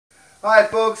Hi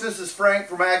folks, this is Frank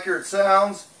from Accurate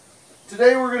Sounds.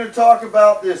 Today we're going to talk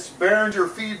about this Behringer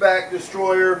feedback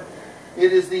destroyer.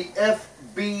 It is the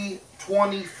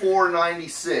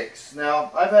FBQ2496.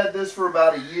 Now, I've had this for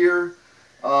about a year,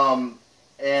 and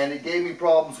it gave me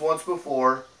problems once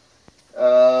before.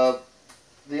 The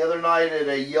other night at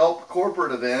a Yelp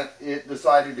corporate event, it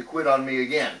decided to quit on me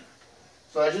again.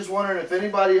 So I was just wondering if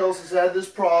anybody else has had this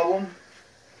problem.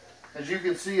 As you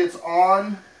can see, it's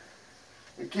on.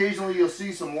 Occasionally you'll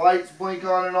see some lights blink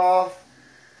on and off.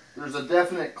 There's a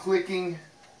definite clicking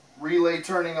relay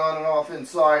turning on and off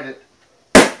inside it.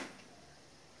 But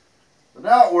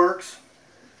now it works.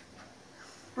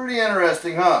 Pretty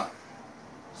interesting, huh?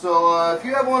 So if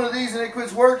you have one of these and it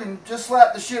quits working, just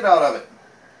slap the shit out of it.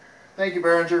 Thank you,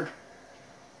 Behringer.